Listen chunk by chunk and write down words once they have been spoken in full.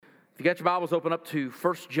you got your Bibles, open up to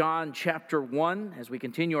 1 John chapter 1 as we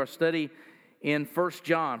continue our study in 1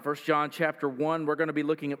 John. 1 John chapter 1, we're going to be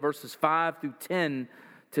looking at verses 5 through 10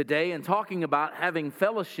 today and talking about having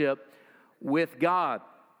fellowship with God.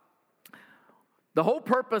 The whole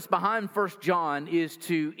purpose behind 1 John is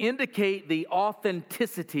to indicate the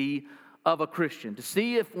authenticity of a Christian, to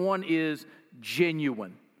see if one is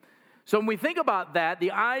genuine. So when we think about that, the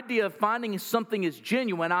idea of finding something is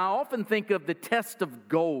genuine, I often think of the test of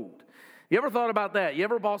gold. You ever thought about that? You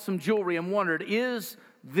ever bought some jewelry and wondered, is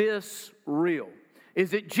this real?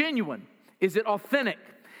 Is it genuine? Is it authentic?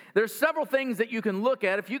 There's several things that you can look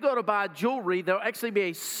at. If you go to buy jewelry, there'll actually be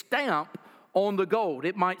a stamp on the gold.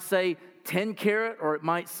 It might say 10 karat or it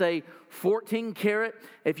might say 14 karat.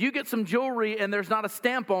 If you get some jewelry and there's not a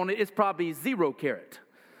stamp on it, it's probably 0 karat.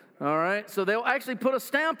 All right? So they'll actually put a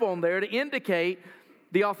stamp on there to indicate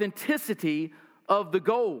the authenticity of the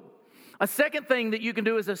gold. A second thing that you can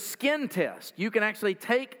do is a skin test. You can actually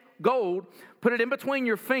take gold, put it in between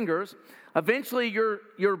your fingers. Eventually,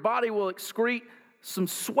 your body will excrete some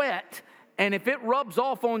sweat, and if it rubs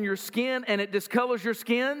off on your skin and it discolors your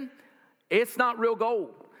skin, it's not real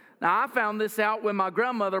gold. Now, I found this out when my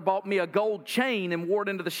grandmother bought me a gold chain and wore it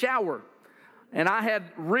into the shower, and I had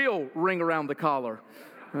real ring around the collar.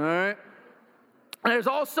 All right. And there's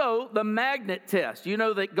also the magnet test. You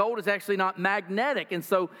know that gold is actually not magnetic, and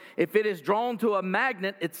so if it is drawn to a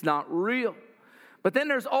magnet, it's not real. But then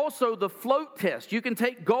there's also the float test. You can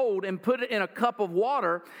take gold and put it in a cup of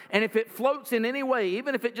water, and if it floats in any way,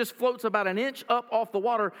 even if it just floats about an inch up off the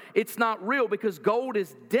water, it's not real because gold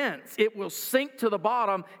is dense. It will sink to the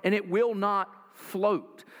bottom, and it will not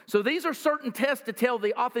float. So these are certain tests to tell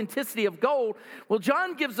the authenticity of gold. Well,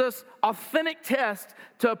 John gives us authentic tests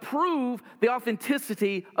to prove the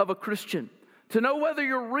authenticity of a Christian, to know whether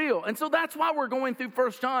you're real. And so that's why we're going through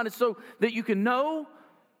 1 John, is so that you can know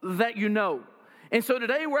that you know. And so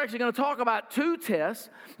today we're actually going to talk about 2 tests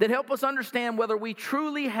that help us understand whether we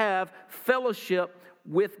truly have fellowship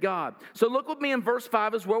with God. So look with me in verse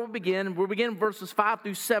 5 is where we'll begin. We'll begin verses 5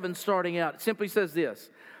 through 7 starting out. It simply says this: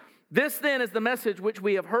 "This then is the message which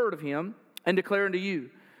we have heard of him and declare unto you,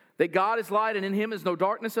 that God is light and in him is no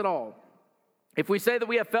darkness at all. If we say that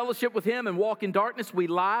we have fellowship with him and walk in darkness, we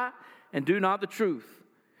lie and do not the truth.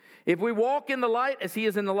 If we walk in the light as he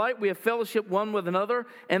is in the light, we have fellowship one with another,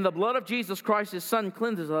 and the blood of Jesus Christ, his son,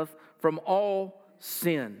 cleanses us from all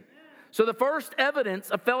sin." So the first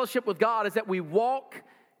evidence of fellowship with God is that we walk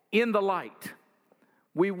in the light.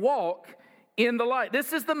 We walk in the light.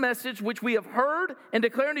 This is the message which we have heard and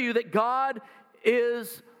declare unto you, that God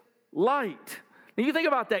is light. Now you think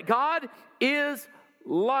about that. God is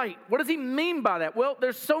light. What does he mean by that? Well,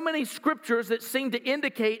 there's so many scriptures that seem to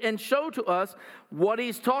indicate and show to us what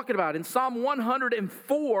he's talking about. In Psalm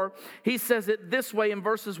 104, he says it this way in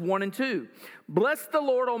verses 1 and 2. "Bless the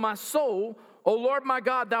Lord, O my soul. O Lord my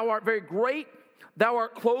God, thou art very great. Thou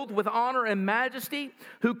art clothed with honor and majesty,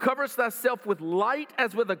 who coverest thyself with light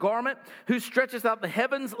as with a garment, who stretchest out the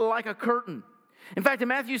heavens like a curtain." In fact, in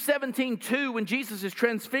Matthew 17:2, when Jesus is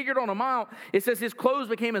transfigured on a mount, it says his clothes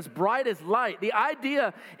became as bright as light. The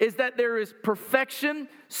idea is that there is perfection,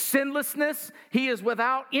 sinlessness. He is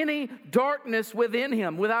without any darkness within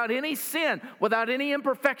him, without any sin, without any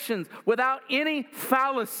imperfections, without any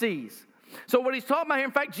fallacies. So what he's talking about here,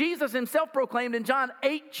 in fact, Jesus himself proclaimed in John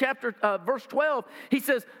 8, verse 12, he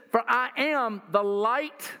says, "For I am the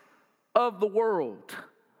light of the world."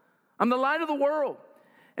 I'm the light of the world.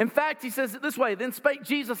 In fact, he says it this way: "Then spake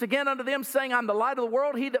Jesus again unto them, saying, I'm the light of the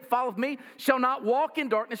world. He that followeth me shall not walk in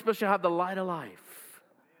darkness, but shall have the light of life."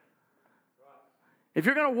 If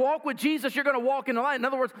you're going to walk with Jesus, you're going to walk in the light. In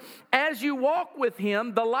other words, as you walk with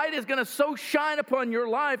him, the light is going to so shine upon your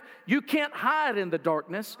life, you can't hide in the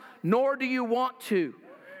darkness, nor do you want to.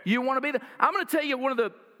 You want to be there. I'm going to tell you one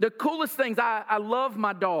of the coolest things. I love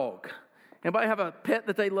my dog. Anybody have a pet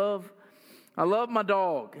that they love? I love my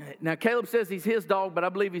dog. Now, Caleb says he's his dog, but I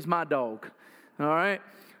believe he's my dog. All right?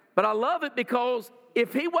 But I love it because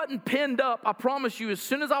if he wasn't pinned up, I promise you, as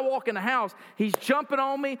soon as I walk in the house, he's jumping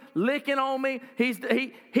on me, licking on me.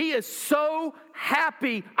 He is so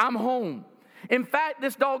happy I'm home. In fact,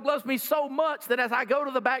 this dog loves me so much that as I go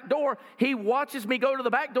to the back door, he watches me go to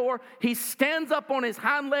the back door. He stands up on his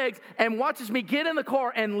hind legs and watches me get in the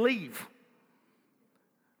car and leave.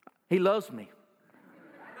 He loves me.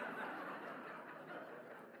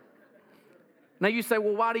 Now you say,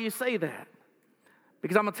 well, why do you say that?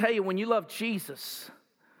 Because I'm going to tell you, when you love Jesus,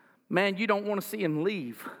 man, you don't want to see him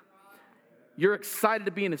leave. You're excited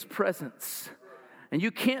to be in his presence. And you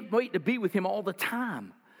can't wait to be with him all the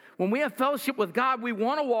time. When we have fellowship with God, we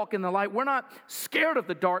want to walk in the light. We're not scared of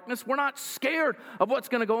the darkness. We're not scared of what's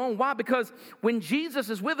going to go on. Why? Because when Jesus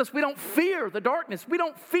is with us, we don't fear the darkness. We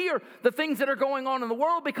don't fear the things that are going on in the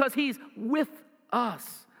world because He's with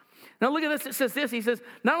us. Now look at this. It says this. He says,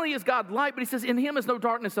 not only is God light, but He says, in Him is no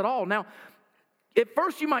darkness at all. Now, at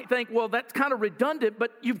first you might think, well, that's kind of redundant,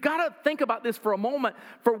 but you've got to think about this for a moment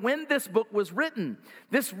for when this book was written.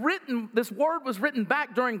 This word was written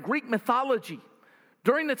back during Greek mythology,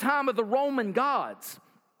 during the time of the Roman gods.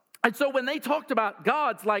 And so when they talked about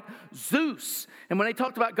gods like Zeus, and when they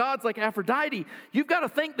talked about gods like Aphrodite, you've got to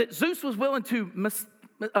think that Zeus was willing to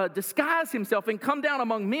disguise himself and come down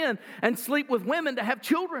among men and sleep with women to have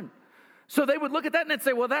children. So they would look at that and they'd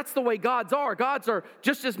say, well, that's the way gods are. Gods are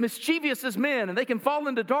just as mischievous as men, and they can fall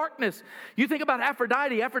into darkness. You think about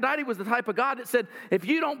Aphrodite. Aphrodite was the type of god that said, if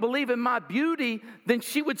you don't believe in my beauty, then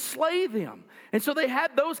she would slay them. And so they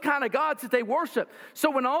had those kind of gods that they worship. So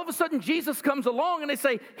when all of a sudden Jesus comes along and they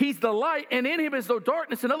say, He's the light, and in Him is no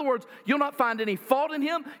darkness. In other words, you'll not find any fault in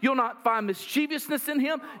Him. You'll not find mischievousness in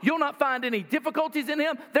Him. You'll not find any difficulties in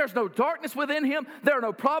Him. There's no darkness within Him. There are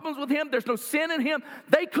no problems with Him. There's no sin in Him.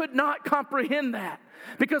 They could not comprehend that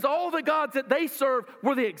because all the gods that they served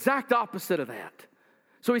were the exact opposite of that.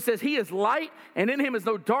 So He says He is light, and in Him is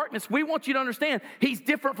no darkness. We want you to understand He's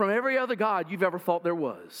different from every other god you've ever thought there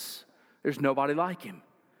was. There's nobody like Him.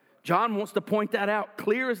 John wants to point that out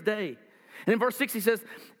clear as day. And in verse 6 he says,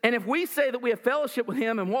 and if we say that we have fellowship with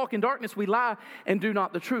Him and walk in darkness, we lie and do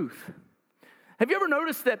not the truth. Have you ever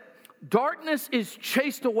noticed that darkness is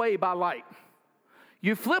chased away by light?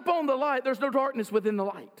 You flip on the light, there's no darkness within the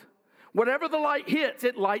light. Whatever the light hits,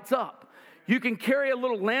 it lights up. You can carry a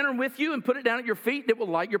little lantern with you and put it down at your feet, and it will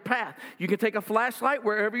light your path. You can take a flashlight.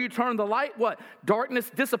 Wherever you turn the light, what? Darkness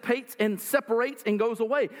dissipates and separates and goes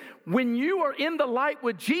away. When you are in the light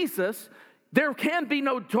with Jesus, there can be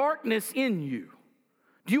no darkness in you.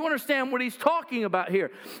 Do you understand what he's talking about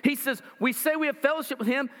here? He says, we say we have fellowship with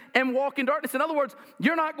Him and walk in darkness. In other words,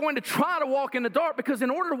 you're not going to try to walk in the dark, because in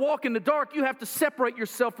order to walk in the dark, you have to separate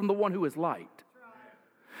yourself from the one who is light.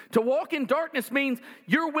 To walk in darkness means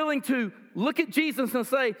you're willing to look at Jesus and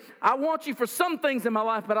say, I want you for some things in my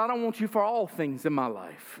life, but I don't want you for all things in my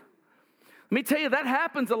life. Let me tell you, that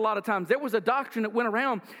happens a lot of times. There was a doctrine that went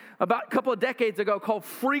around about a couple of decades ago called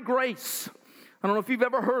free grace. I don't know if you've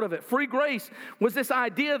ever heard of it. Free grace was this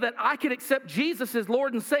idea that I could accept Jesus as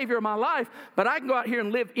Lord and Savior of my life, but I can go out here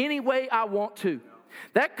and live any way I want to.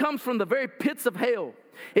 That comes from the very pits of hell.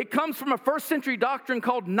 It comes from a first century doctrine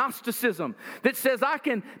called Gnosticism that says I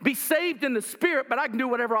can be saved in the spirit, but I can do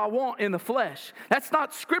whatever I want in the flesh. That's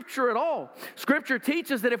not Scripture at all. Scripture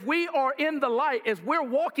teaches that if we are in the light, as we're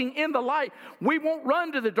walking in the light, we won't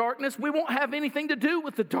run to the darkness. We won't have anything to do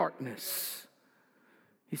with the darkness.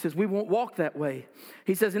 He says we won't walk that way.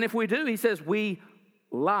 He says, and if we do, he says we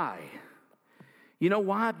lie. You know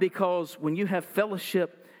why? Because when you have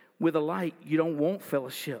fellowship with the light, you don't want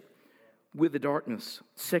fellowship with the darkness.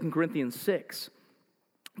 2 Corinthians 6,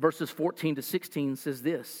 verses 14 to 16 says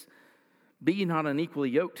this, be ye not unequally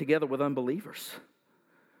yoked together with unbelievers.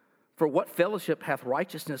 For what fellowship hath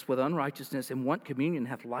righteousness with unrighteousness, and what communion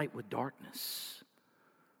hath light with darkness?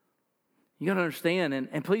 You got to understand,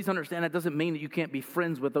 and please understand, that doesn't mean that you can't be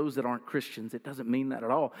friends with those that aren't Christians. It doesn't mean that at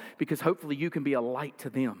all, because hopefully you can be a light to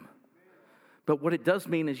them. But what it does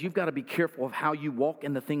mean is you've got to be careful of how you walk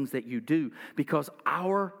and the things that you do, because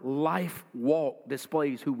our life walk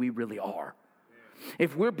displays who we really are.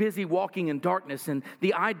 If we're busy walking in darkness, and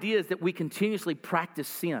the idea is that we continuously practice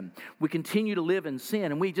sin, we continue to live in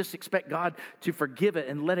sin, and we just expect God to forgive it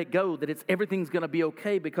and let it go, that everything's going to be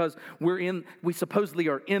okay because we supposedly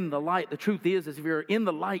are in the light. The truth is if you're in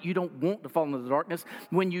the light, you don't want to fall into the darkness.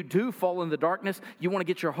 When you do fall in the darkness, you want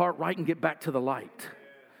to get your heart right and get back to the light.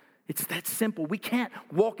 It's that simple. We can't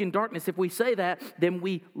walk in darkness. If we say that, then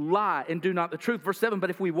we lie and do not the truth. Verse 7,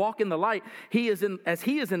 but if we walk in the light, as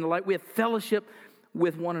He is in the light, we have fellowship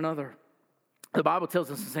with one another. The Bible tells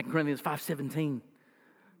us in 2 Corinthians 5:17,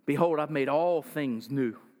 behold, I've made all things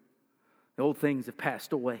new. The old things have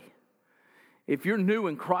passed away. If you're new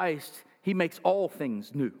in Christ, He makes all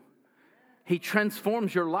things new. He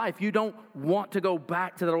transforms your life. You don't want to go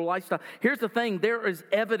back to that old lifestyle. Here's the thing. There is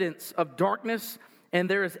evidence of darkness and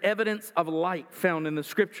there is evidence of light found in the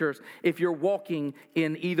Scriptures if you're walking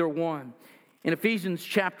in either one. In Ephesians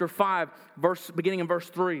chapter 5, beginning in verse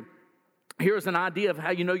 3, here's an idea of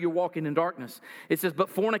how you know you're walking in darkness. It says, but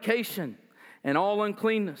fornication and all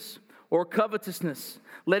uncleanness or covetousness.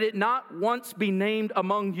 Let it not once be named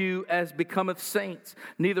among you as becometh saints,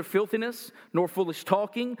 neither filthiness, nor foolish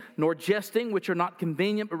talking, nor jesting, which are not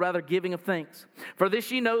convenient, but rather giving of thanks. For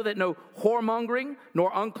this ye know, that no whoremongering,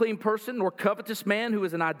 nor unclean person, nor covetous man who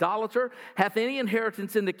is an idolater, hath any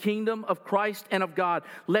inheritance in the kingdom of Christ and of God.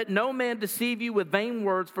 Let no man deceive you with vain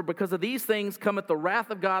words, for because of these things cometh the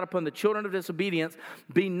wrath of God upon the children of disobedience.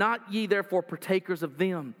 Be not ye therefore partakers of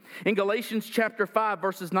them. In Galatians chapter 5,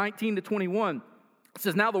 verses 19 to 21, it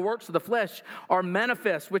says, now the works of the flesh are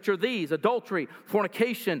manifest, which are these: adultery,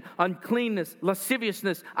 fornication, uncleanness,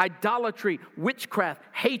 lasciviousness, idolatry, witchcraft,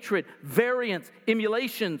 hatred, variance,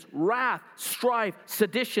 emulations, wrath, strife,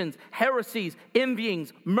 seditions, heresies,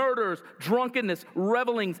 envyings, murders, drunkenness,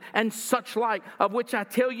 revelings, and such like, of which I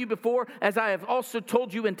tell you before, as I have also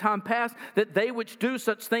told you in time past, that they which do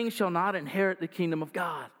such things shall not inherit the kingdom of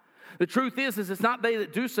God. The truth is it's not they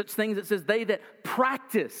that do such things. It says they that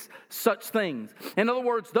practice such things. In other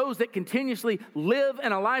words, those that continuously live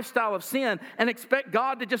in a lifestyle of sin and expect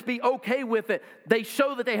God to just be okay with it. They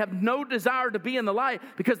show that they have no desire to be in the light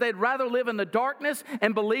because they'd rather live in the darkness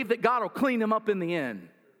and believe that God will clean them up in the end.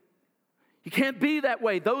 You can't be that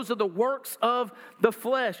way. Those are the works of the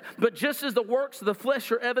flesh. But just as the works of the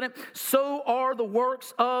flesh are evident, so are the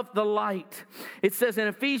works of the light. It says in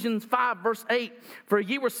Ephesians 5, verse 8, for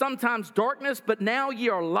ye were sometimes darkness, but now ye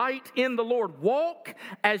are light in the Lord. Walk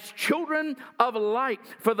as children of light.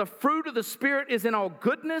 For the fruit of the Spirit is in all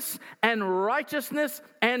goodness and righteousness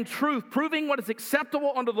and truth, proving what is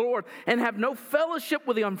acceptable unto the Lord, and have no fellowship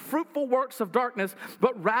with the unfruitful works of darkness,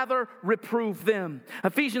 but rather reprove them.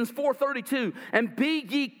 Ephesians 4:32, and be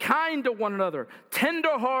ye kind to one another,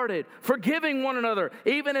 tenderhearted, forgiving one another,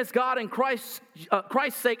 even as God in Christ's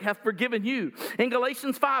sake hath forgiven you. In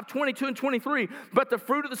Galatians 5:22 and 23, but the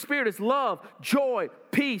fruit of the Spirit is love, joy,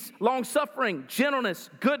 peace, long-suffering,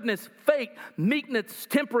 gentleness, goodness, faith, meekness,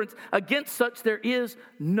 temperance. Against such there is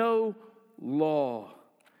no law.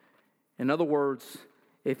 In other words,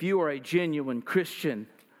 if you are a genuine Christian,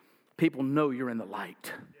 people know you're in the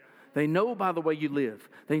light. They know by the way you live.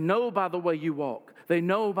 They know by the way you walk. They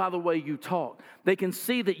know by the way you talk. They can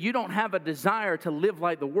see that you don't have a desire to live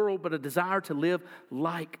like the world, but a desire to live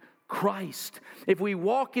like Christ. If we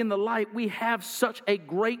walk in the light, we have such a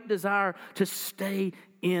great desire to stay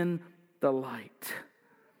in the light.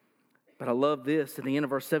 But I love this. At the end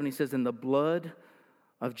of verse 7, he says, in the blood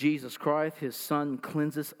of Jesus Christ, his Son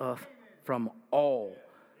cleanses us from all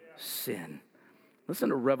sin. Listen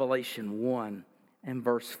to Revelation 1 and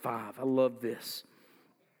verse 5. I love this.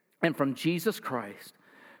 And from Jesus Christ,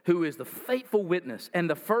 who is the faithful witness and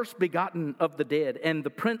the first begotten of the dead and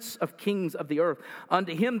the Prince of kings of the earth,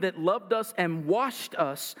 unto him that loved us and washed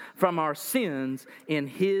us from our sins in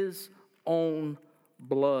his own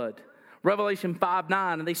blood. Revelation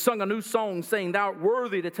 5:9, and they sung a new song, saying, thou art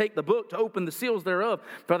worthy to take the book, to open the seals thereof,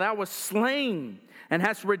 for thou wast slain and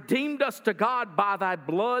hast redeemed us to God by thy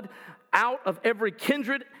blood out of every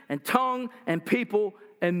kindred and tongue and people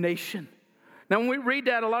and nation. Now, when we read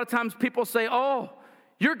that, a lot of times people say, oh,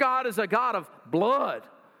 your God is a God of blood.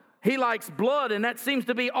 He likes blood, and that seems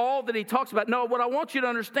to be all that he talks about. No, what I want you to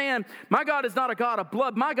understand, my God is not a God of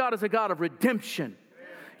blood. My God is a God of redemption.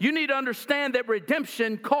 You need to understand that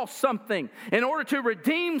redemption costs something. In order to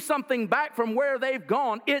redeem something back from where they've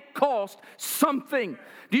gone, it cost something.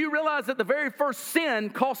 Do you realize that the very first sin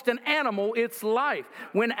cost an animal its life?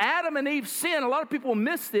 When Adam and Eve sinned, a lot of people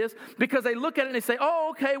miss this because they look at it and they say,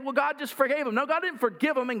 oh, okay, well, God just forgave them. No, God didn't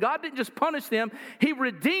forgive them, and God didn't just punish them. He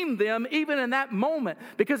redeemed them even in that moment,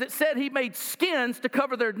 because it said he made skins to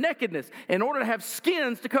cover their nakedness. In order to have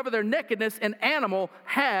skins to cover their nakedness, an animal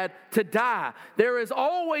had to die. There has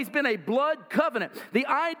always been a blood covenant. The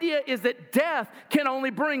idea is that death can only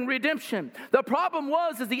bring redemption. The problem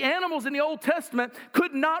is the animals in the Old Testament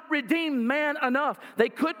could not redeem man enough. They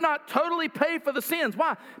could not totally pay for the sins.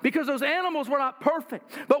 Why? Because those animals were not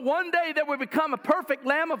perfect. But one day there would become a perfect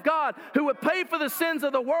Lamb of God who would pay for the sins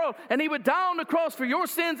of the world, and he would die on the cross for your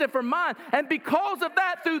sins and for mine. And because of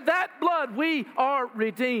that, through that blood, we are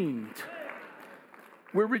redeemed.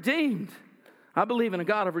 We're redeemed. I believe in a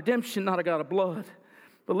God of redemption, not a God of blood.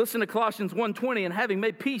 But listen to Colossians 1:20, and having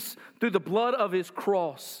made peace through the blood of his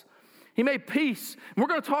cross. He made peace. And we're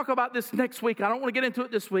going to talk about this next week. I don't want to get into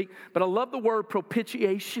it this week, but I love the word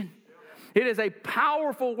propitiation. It is a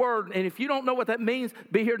powerful word, and if you don't know what that means,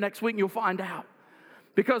 be here next week and you'll find out.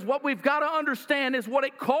 Because what we've got to understand is what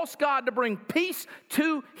it cost God to bring peace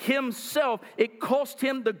to himself. It cost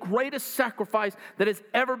him the greatest sacrifice that has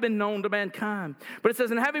ever been known to mankind. But it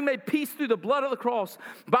says, and having made peace through the blood of the cross,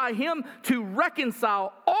 by him to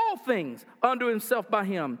reconcile all things unto himself by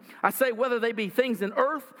him. I say, whether they be things in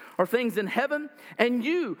earth or things in heaven, and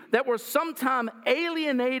you that were sometime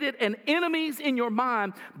alienated and enemies in your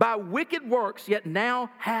mind by wicked works, yet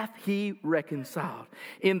now hath he reconciled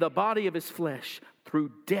in the body of his flesh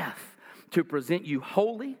through death, to present you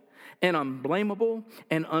holy and unblameable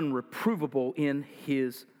and unreprovable in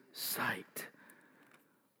his sight.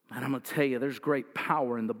 And I'm going to tell you, there's great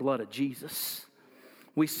power in the blood of Jesus.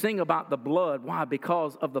 We sing about the blood. Why?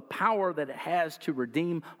 Because of the power that it has to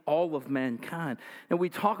redeem all of mankind. And we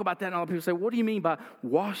talk about that, and a lot of people say, what do you mean by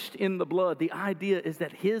washed in the blood? The idea is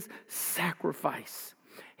that his sacrifice,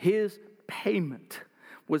 his payment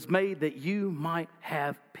was made that you might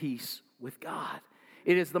have peace with God.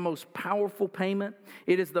 It is the most powerful payment.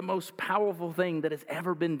 It is the most powerful thing that has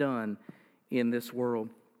ever been done in this world.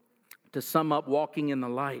 To sum up walking in the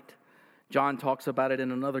light, John talks about it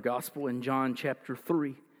in another gospel in John chapter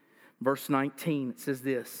 3, verse 19. It says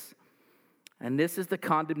this, and this is the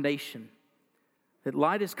condemnation, that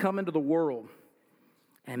light has come into the world,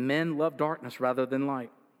 and men love darkness rather than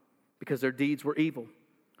light, because their deeds were evil.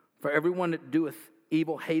 For everyone that doeth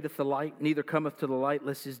evil hateth the light, neither cometh to the light,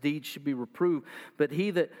 lest his deeds should be reproved. But he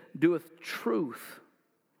that doeth truth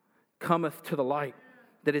cometh to the light,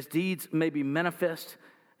 that his deeds may be manifest,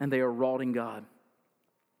 and they are wrought in God.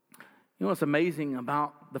 You know what's amazing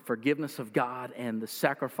about the forgiveness of God and the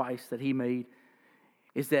sacrifice that he made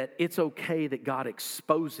is that it's okay that God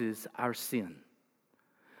exposes our sin.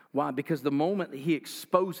 Why? Because the moment that he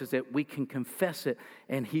exposes it, we can confess it,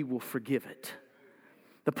 and he will forgive it.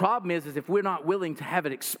 The problem is if we're not willing to have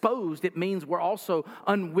it exposed, it means we're also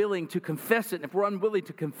unwilling to confess it. And if we're unwilling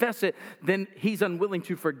to confess it, then he's unwilling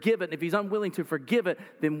to forgive it. And if he's unwilling to forgive it,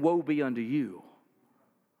 then woe be unto you.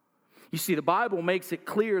 You see, the Bible makes it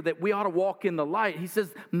clear that we ought to walk in the light. He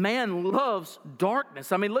says man loves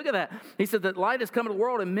darkness. I mean, look at that. He said that light has come into the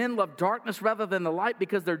world, and men love darkness rather than the light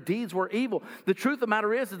because their deeds were evil. The truth of the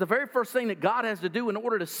matter is the very first thing that God has to do in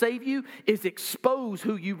order to save you is expose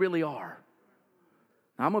who you really are.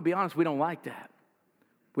 Now, I'm going to be honest, we don't like that.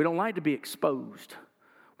 We don't like to be exposed.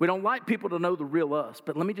 We don't like people to know the real us.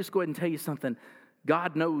 But let me just go ahead and tell you something.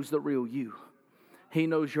 God knows the real you. He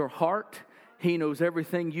knows your heart. He knows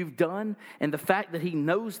everything you've done. And the fact that he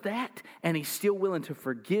knows that and he's still willing to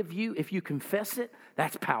forgive you if you confess it,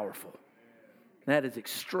 that's powerful. That is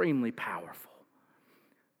extremely powerful.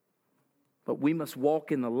 But we must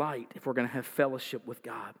walk in the light if we're going to have fellowship with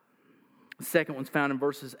God. The second one's found in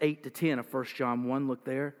verses 8 to 10 of 1 John 1. Look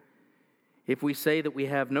there. If we say that we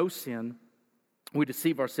have no sin, we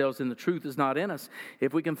deceive ourselves and the truth is not in us.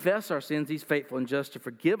 If we confess our sins, he's faithful and just to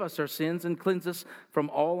forgive us our sins and cleanse us from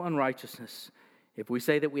all unrighteousness. If we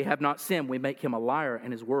say that we have not sinned, we make him a liar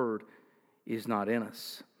and his word is not in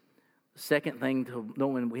us. The second thing to know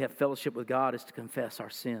when we have fellowship with God is to confess our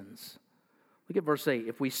sins. Look at verse 8.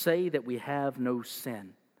 If we say that we have no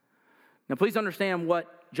sin. Now please understand what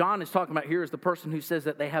John is talking about here is the person who says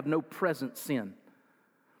that they have no present sin.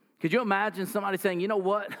 Could you imagine somebody saying, you know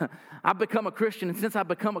what, I've become a Christian, and since I've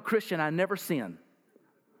become a Christian, I never sin?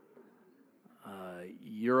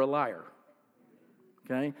 You're a liar,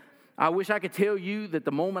 okay? I wish I could tell you that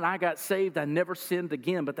the moment I got saved, I never sinned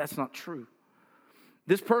again, but that's not true.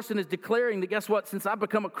 This person is declaring that, guess what? Since I've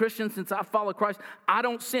become a Christian, since I follow Christ, I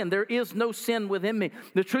don't sin. There is no sin within me.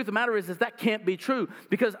 The truth of the matter is that can't be true.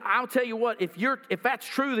 Because I'll tell you what, if that's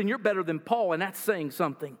true, then you're better than Paul, and that's saying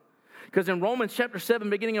something. Because in Romans chapter 7,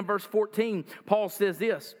 beginning in verse 14, Paul says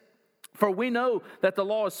this, for we know that the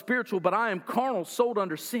law is spiritual, but I am carnal, sold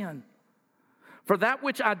under sin. For that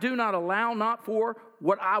which I do not allow, not for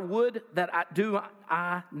what I would, that I do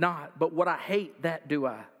I not, but what I hate, that do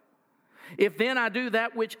I. If then I do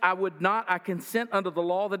that which I would not, I consent unto the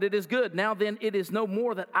law that it is good. Now then it is no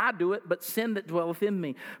more that I do it, but sin that dwelleth in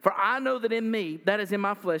me. For I know that in me, that is in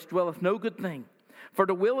my flesh, dwelleth no good thing. For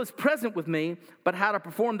the will is present with me, but how to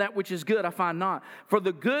perform that which is good I find not. For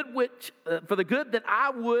the good that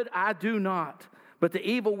I would, I do not. But the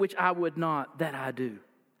evil which I would not, that I do.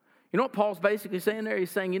 You know what Paul's basically saying there? He's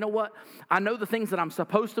saying, you know what? I know the things that I'm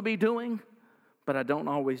supposed to be doing, but I don't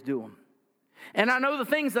always do them. And I know the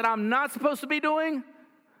things that I'm not supposed to be doing,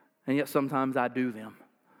 and yet sometimes I do them.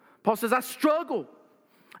 Paul says, I struggle.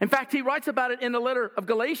 In fact, he writes about it in the letter of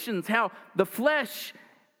Galatians, how the flesh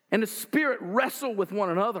and the spirit wrestle with one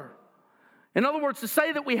another. In other words, to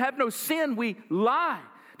say that we have no sin, we lie.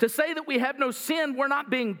 To say that we have no sin, we're not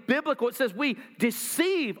being biblical. It says we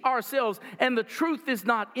deceive ourselves and the truth is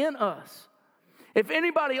not in us. If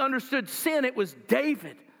anybody understood sin, it was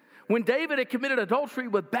David. When David had committed adultery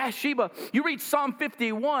with Bathsheba, you read Psalm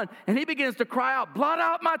 51 and he begins to cry out, blot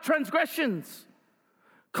out my transgressions.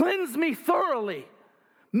 Cleanse me thoroughly.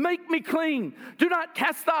 Make me clean. Do not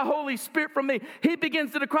cast thy Holy Spirit from me. He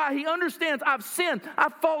begins to decry. He understands I've sinned.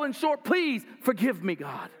 I've fallen short. Please forgive me,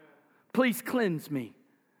 God. Please cleanse me.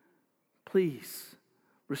 Please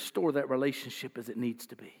restore that relationship as it needs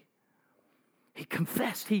to be. He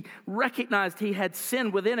confessed. He recognized he had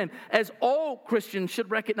sin within him, as all Christians should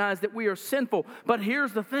recognize that we are sinful. But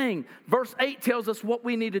here's the thing. Verse 8 tells us what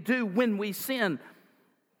we need to do when we sin.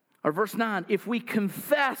 Or verse 9, if we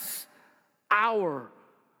confess our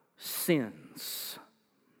sins.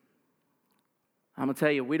 I'm going to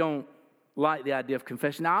tell you, we don't like the idea of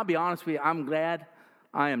confession. Now, I'll be honest with you, I'm glad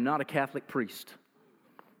I am not a Catholic priest.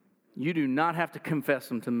 You do not have to confess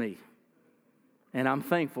them to me. And I'm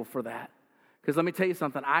thankful for that. Because let me tell you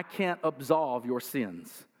something, I can't absolve your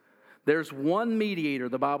sins. There's one mediator,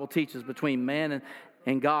 the Bible teaches, between man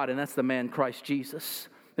and God, and that's the man Christ Jesus.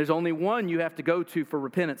 There's only one you have to go to for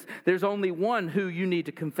repentance. There's only one who you need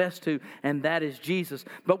to confess to, and that is Jesus.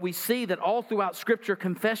 But we see that all throughout Scripture,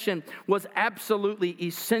 confession was absolutely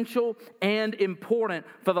essential and important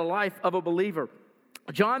for the life of a believer.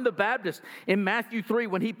 John the Baptist in Matthew 3,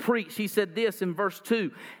 when he preached, he said this in verse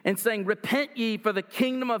 2, and saying, repent ye, for the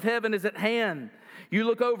kingdom of heaven is at hand. You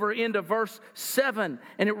look over into verse 7,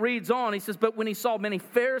 and it reads on. He says, but when he saw many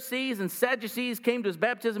Pharisees and Sadducees came to his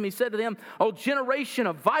baptism, he said to them, O generation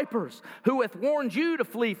of vipers, who hath warned you to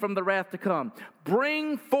flee from the wrath to come?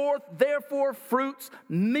 Bring forth therefore fruits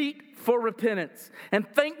meet for repentance. And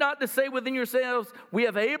think not to say within yourselves, we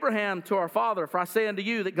have Abraham to our father. For I say unto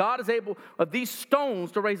you that God is able of these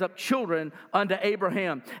stones to raise up children unto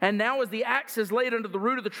Abraham. And now as the axe is laid unto the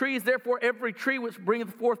root of the trees, therefore every tree which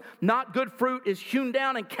bringeth forth not good fruit is hewn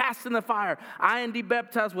down and cast in the fire. I indeed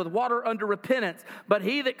baptize with water unto repentance, but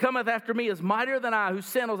he that cometh after me is mightier than I, whose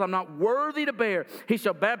sandals I'm not worthy to bear. He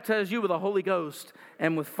shall baptize you with the Holy Ghost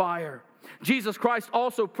and with fire. Jesus Christ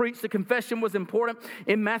also preached that confession was important.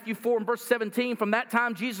 In Matthew 4 and verse 17, from that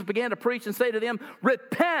time Jesus began to preach and say to them,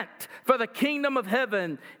 repent, for the kingdom of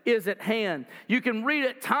heaven is at hand. You can read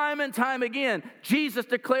it time and time again. Jesus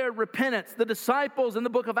declared repentance. The disciples in the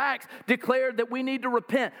book of Acts declared that we need to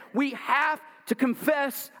repent. We have to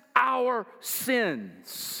confess our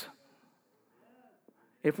sins.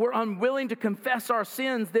 If we're unwilling to confess our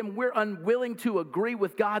sins, then we're unwilling to agree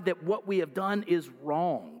with God that what we have done is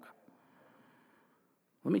wrong.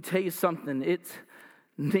 Let me tell you something, it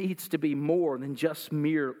needs to be more than just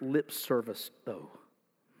mere lip service, though.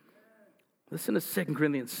 Listen to 2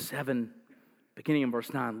 Corinthians 7, beginning in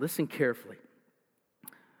verse 9. Listen carefully.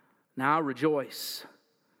 Now I rejoice,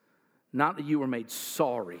 not that you were made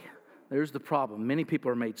sorry. There's the problem. Many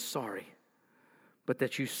people are made sorry, but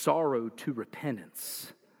that you sorrowed to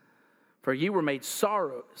repentance. For you were made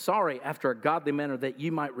sorry after a godly manner, that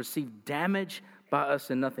you might receive damage by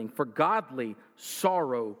us in nothing. For godly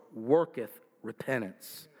sorrow worketh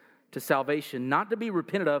repentance to salvation, not to be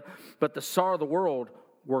repented of, but the sorrow of the world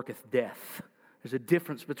worketh death. There's a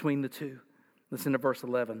difference between the two. Listen to verse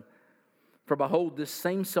 11. For behold, this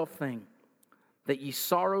same self thing, that ye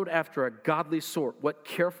sorrowed after a godly sort, what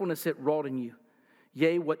carefulness it wrought in you.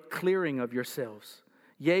 Yea, what clearing of yourselves.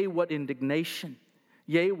 Yea, what indignation.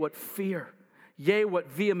 Yea, what fear. Yea,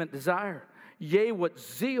 what vehement desire. Yea, what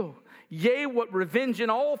zeal. Yea, what revenge. In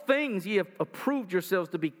all things ye have approved yourselves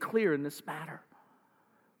to be clear in this matter.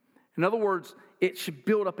 In other words, it should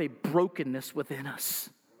build up a brokenness within us.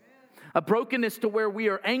 A brokenness to where we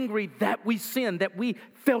are angry that we sinned, that we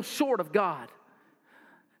fell short of God.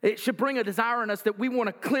 It should bring a desire in us that we want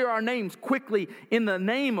to clear our names quickly in the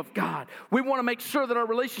name of God. We want to make sure that our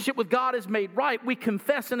relationship with God is made right. We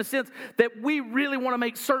confess in a sense that we really want to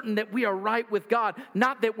make certain that we are right with God,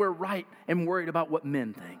 not that we're right and worried about what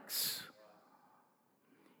men thinks.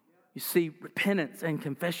 You see, repentance and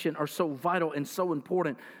confession are so vital and so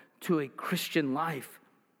important to a Christian life.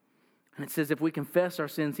 And it says if we confess our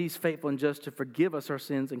sins, He's faithful and just to forgive us our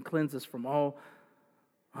sins and cleanse us from all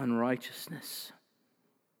unrighteousness.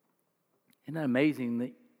 Isn't that amazing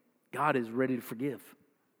that God is ready to forgive?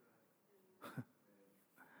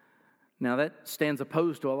 Now that stands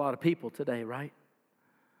opposed to a lot of people today, right?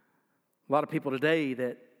 A lot of people today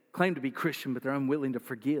that claim to be Christian, but they're unwilling to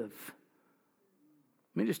forgive.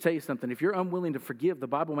 Let me just tell you something. If you're unwilling to forgive, the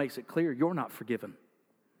Bible makes it clear you're not forgiven.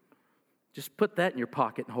 Just put that in your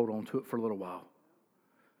pocket and hold on to it for a little while.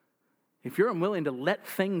 If you're unwilling to let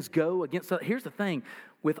things go against others, here's the thing.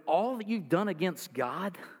 With all that you've done against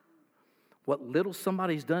God, what little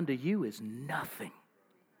somebody's done to you is nothing.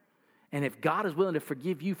 And if God is willing to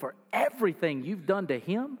forgive you for everything you've done to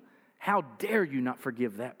him, how dare you not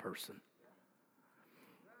forgive that person?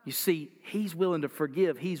 You see, he's willing to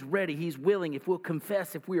forgive. He's ready. He's willing. If we'll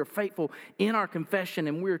confess, if we are faithful in our confession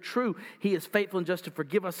and we're true, he is faithful and just to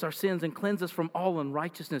forgive us our sins and cleanse us from all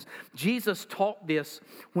unrighteousness. Jesus taught this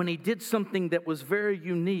when he did something that was very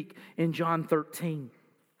unique in John 13.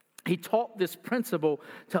 He taught this principle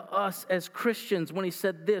to us as Christians when he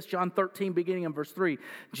said this, John 13, beginning in verse 3.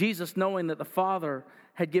 Jesus, knowing that the Father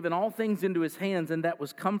had given all things into his hands, and that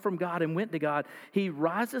was come from God and went to God, he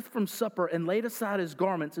riseth from supper and laid aside his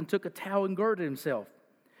garments and took a towel and girded himself.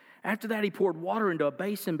 After that he poured water into a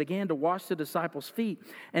basin, began to wash the disciples' feet,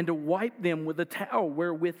 and to wipe them with the towel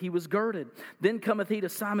wherewith he was girded. Then cometh he to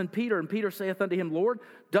Simon Peter, and Peter saith unto him, Lord,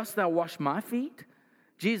 dost thou wash my feet?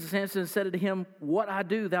 Jesus answered and said unto him, What I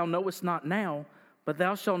do thou knowest not now, but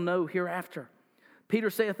thou shalt know hereafter.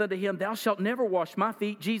 Peter saith unto him, Thou shalt never wash my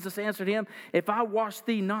feet. Jesus answered him, If I wash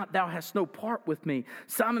thee not, thou hast no part with me.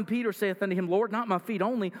 Simon Peter saith unto him, Lord, not my feet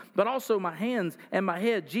only, but also my hands and my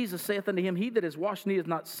head. Jesus saith unto him, He that is washed needeth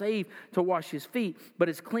not save to wash his feet, but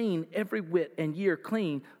is clean every whit, and ye are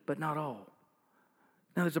clean, but not all.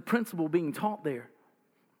 Now there's a principle being taught there.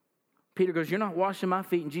 Peter goes, You're not washing my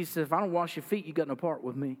feet. And Jesus says, If I don't wash your feet, you got no part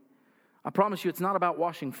with me. I promise you it's not about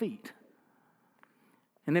washing feet.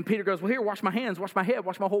 And then Peter goes, Well, here, wash my hands, wash my head,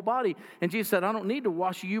 wash my whole body. And Jesus said, I don't need to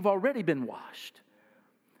wash you. You've already been washed.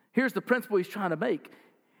 Here's the principle he's trying to make.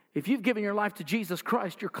 If you've given your life to Jesus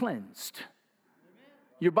Christ, you're cleansed.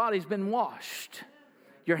 Your body's been washed.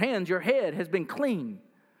 Your hands, your head has been clean.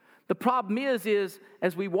 The problem is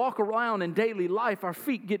as we walk around in daily life, our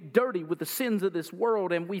feet get dirty with the sins of this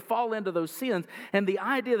world and we fall into those sins. And the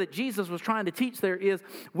idea that Jesus was trying to teach there is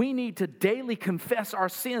we need to daily confess our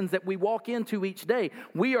sins that we walk into each day.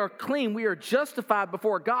 We are clean. We are justified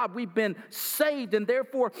before God. We've been saved. And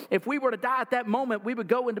therefore, if we were to die at that moment, we would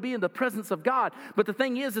go and be in the presence of God. But the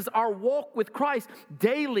thing is our walk with Christ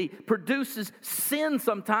daily produces sin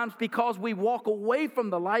sometimes because we walk away from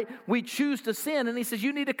the light. We choose to sin. And he says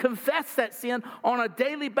you need to confess that sin on a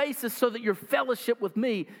daily basis so that your fellowship with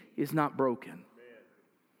me is not broken.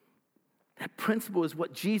 That principle is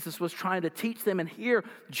what Jesus was trying to teach them. And here,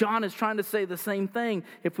 John is trying to say the same thing.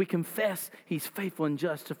 If we confess, he's faithful and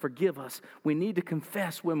just to forgive us. We need to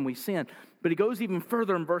confess when we sin. But he goes even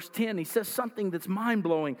further in verse 10. He says something that's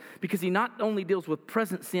mind-blowing because he not only deals with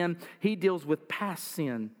present sin, he deals with past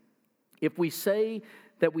sin. If we say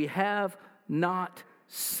that we have not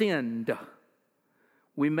sinned,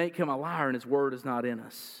 we make him a liar and his word is not in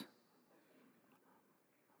us.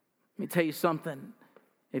 Let me tell you something.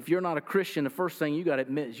 If you're not a Christian, the first thing you got to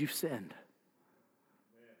admit is you've sinned.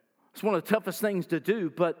 It's one of the toughest things to do,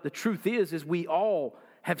 but the truth is we all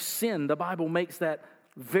have sinned. The Bible makes that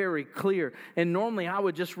very clear. And normally I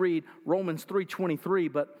would just read Romans 3:23,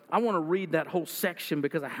 but I want to read that whole section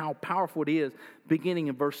because of how powerful it is, beginning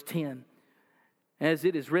in verse 10. As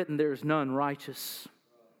it is written, there is none righteous.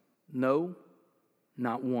 No,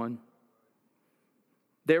 not one.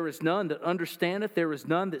 There is none that understandeth. There is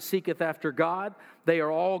none that seeketh after God. They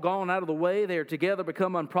are all gone out of the way. They are together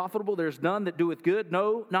become unprofitable. There is none that doeth good.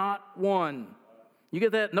 No, not one. You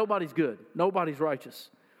get that? Nobody's good. Nobody's righteous.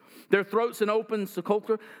 Their throats an open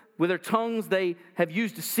sepulchre. With their tongues they have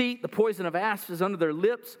used deceit. The poison of asps is under their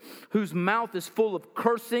lips, whose mouth is full of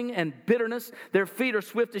cursing and bitterness. Their feet are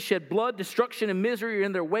swift to shed blood. Destruction and misery are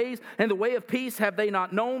in their ways. And the way of peace have they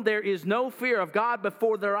not known. There is no fear of God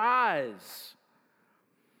before their eyes.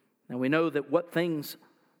 And we know that what things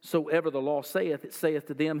soever the law saith, it saith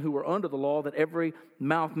to them who are under the law, that every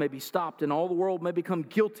mouth may be stopped, and all the world may become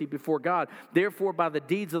guilty before God. Therefore, by the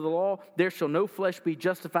deeds of the law, there shall no flesh be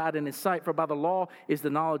justified in his sight, for by the law is the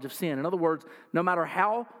knowledge of sin. In other words, no matter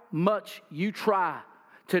how much you try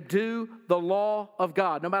to do the law of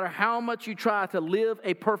God, no matter how much you try to live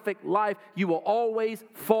a perfect life, you will always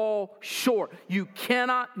fall short. You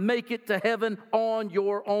cannot make it to heaven on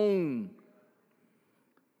your own.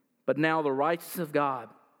 But now the righteousness of God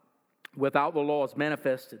without the law is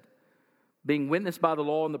manifested, being witnessed by the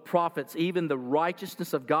law and the prophets, even the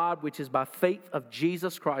righteousness of God, which is by faith of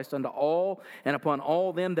Jesus Christ unto all and upon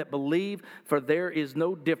all them that believe, for there is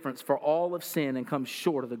no difference, for all have sinned and come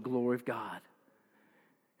short of the glory of God.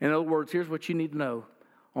 In other words, here's what you need to know.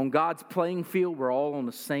 On God's playing field, we're all on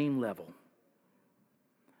the same level.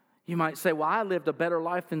 You might say, well, I lived a better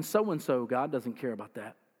life than so-and-so. God doesn't care about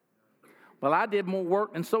that. Well, I did more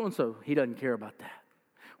work than so-and-so. He doesn't care about that.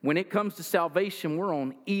 When it comes to salvation, we're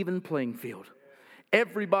on even playing field.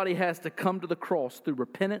 Everybody has to come to the cross through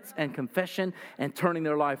repentance and confession and turning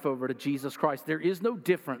their life over to Jesus Christ. There is no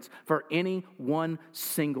difference for any one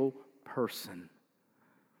single person.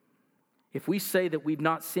 If we say that we've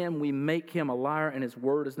not sinned, we make him a liar and his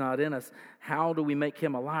word is not in us. How do we make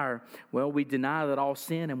him a liar? Well, we deny that all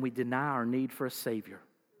sin and we deny our need for a Savior.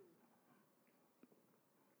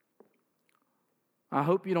 I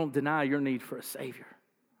hope you don't deny your need for a Savior.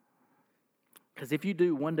 Because if you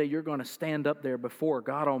do, one day you're going to stand up there before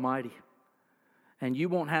God Almighty and you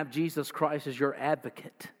won't have Jesus Christ as your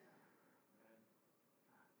advocate.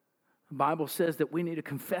 The Bible says that we need to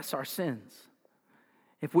confess our sins.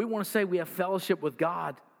 If we want to say we have fellowship with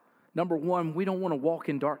God, number one, we don't want to walk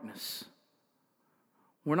in darkness.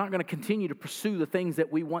 We're not going to continue to pursue the things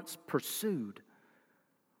that we once pursued.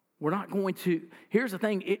 We're not going to. Here's the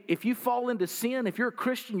thing. If you fall into sin, if you're a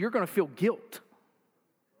Christian, you're going to feel guilt.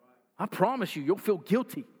 I promise you, you'll feel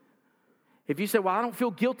guilty. If you say, well, I don't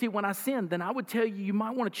feel guilty when I sin, then I would tell you, you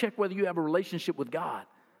might want to check whether you have a relationship with God.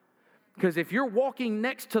 Because if you're walking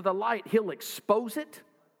next to the light, He'll expose it.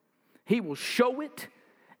 He will show it.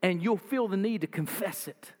 And you'll feel the need to confess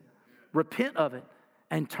it, repent of it,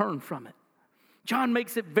 and turn from it. John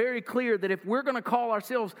makes it very clear that if we're going to call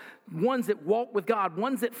ourselves ones that walk with God,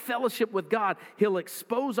 ones that fellowship with God, He'll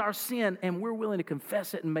expose our sin and we're willing to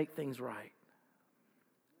confess it and make things right.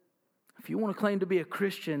 If you want to claim to be a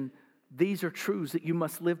Christian, these are truths that you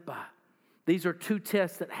must live by. These are two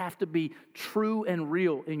tests that have to be true and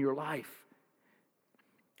real in your life.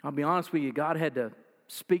 I'll be honest with you, God had to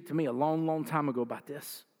speak to me a long, long time ago about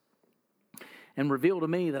this and reveal to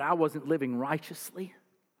me that I wasn't living righteously,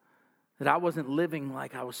 that I wasn't living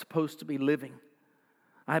like I was supposed to be living.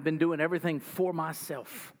 I had been doing everything for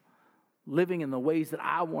myself, living in the ways that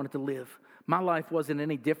I wanted to live. My life wasn't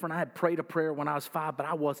any different. I had prayed a prayer when I was 5, but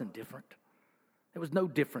I wasn't different. There was no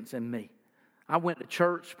difference in me. I went to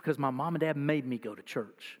church because my mom and dad made me go to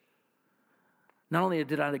church. Not only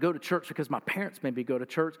did I go to church because my parents made me go to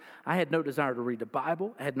church, I had no desire to read the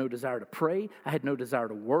Bible. I had no desire to pray. I had no desire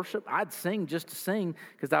to worship. I'd sing just to sing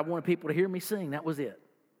because I wanted people to hear me sing. That was it.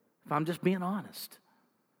 If I'm just being honest.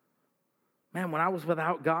 Man, when I was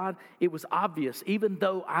without God, it was obvious. Even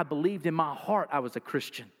though I believed in my heart I was a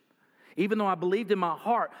Christian. Even though I believed in my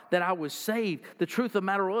heart that I was saved, the truth of the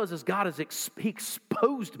matter was is God He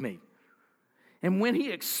exposed me. And when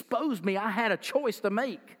He exposed me, I had a choice to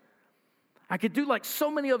make. I could do like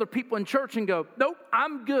so many other people in church and go, nope,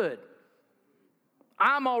 I'm good.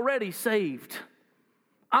 I'm already saved.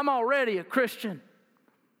 I'm already a Christian.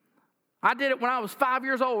 I did it when I was 5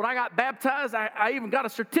 years old. I got baptized. I even got a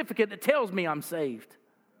certificate that tells me I'm saved.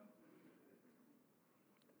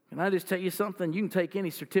 Can I just tell you something? You can take any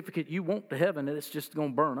certificate you want to heaven and it's just going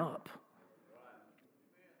to burn up.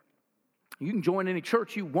 You can join any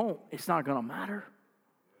church you want. It's not going to matter.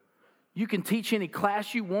 You can teach any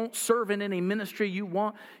class you want, serve in any ministry you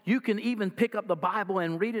want. You can even pick up the Bible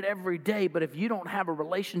and read it every day. But if you don't have a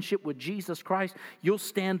relationship with Jesus Christ, you'll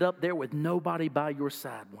stand up there with nobody by your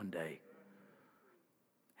side one day.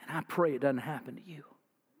 And I pray it doesn't happen to you.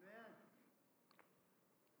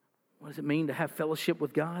 What does it mean to have fellowship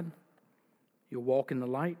with God? You'll walk in the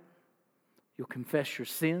light. You'll confess your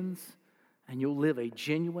sins. And you'll live a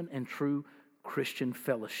genuine and true Christian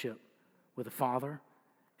fellowship with the Father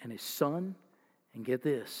and His Son, and get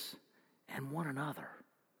this, and one another.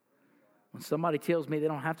 When somebody tells me they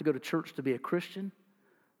don't have to go to church to be a Christian,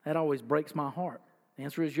 that always breaks my heart. The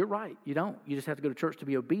answer is, you're right, you don't. You just have to go to church to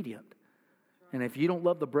be obedient. And if you don't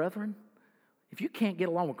love the brethren, if you can't get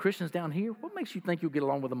along with Christians down here, what makes you think you'll get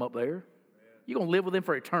along with them up there? You're going to live with them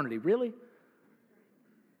for eternity, really?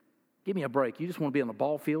 Give me a break. You just want to be on the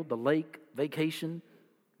ball field, the lake, vacation,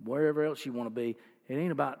 wherever else you want to be. It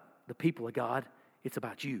ain't about the people of God. It's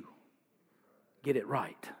about you. Get it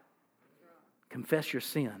right. Confess your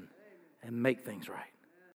sin and make things right.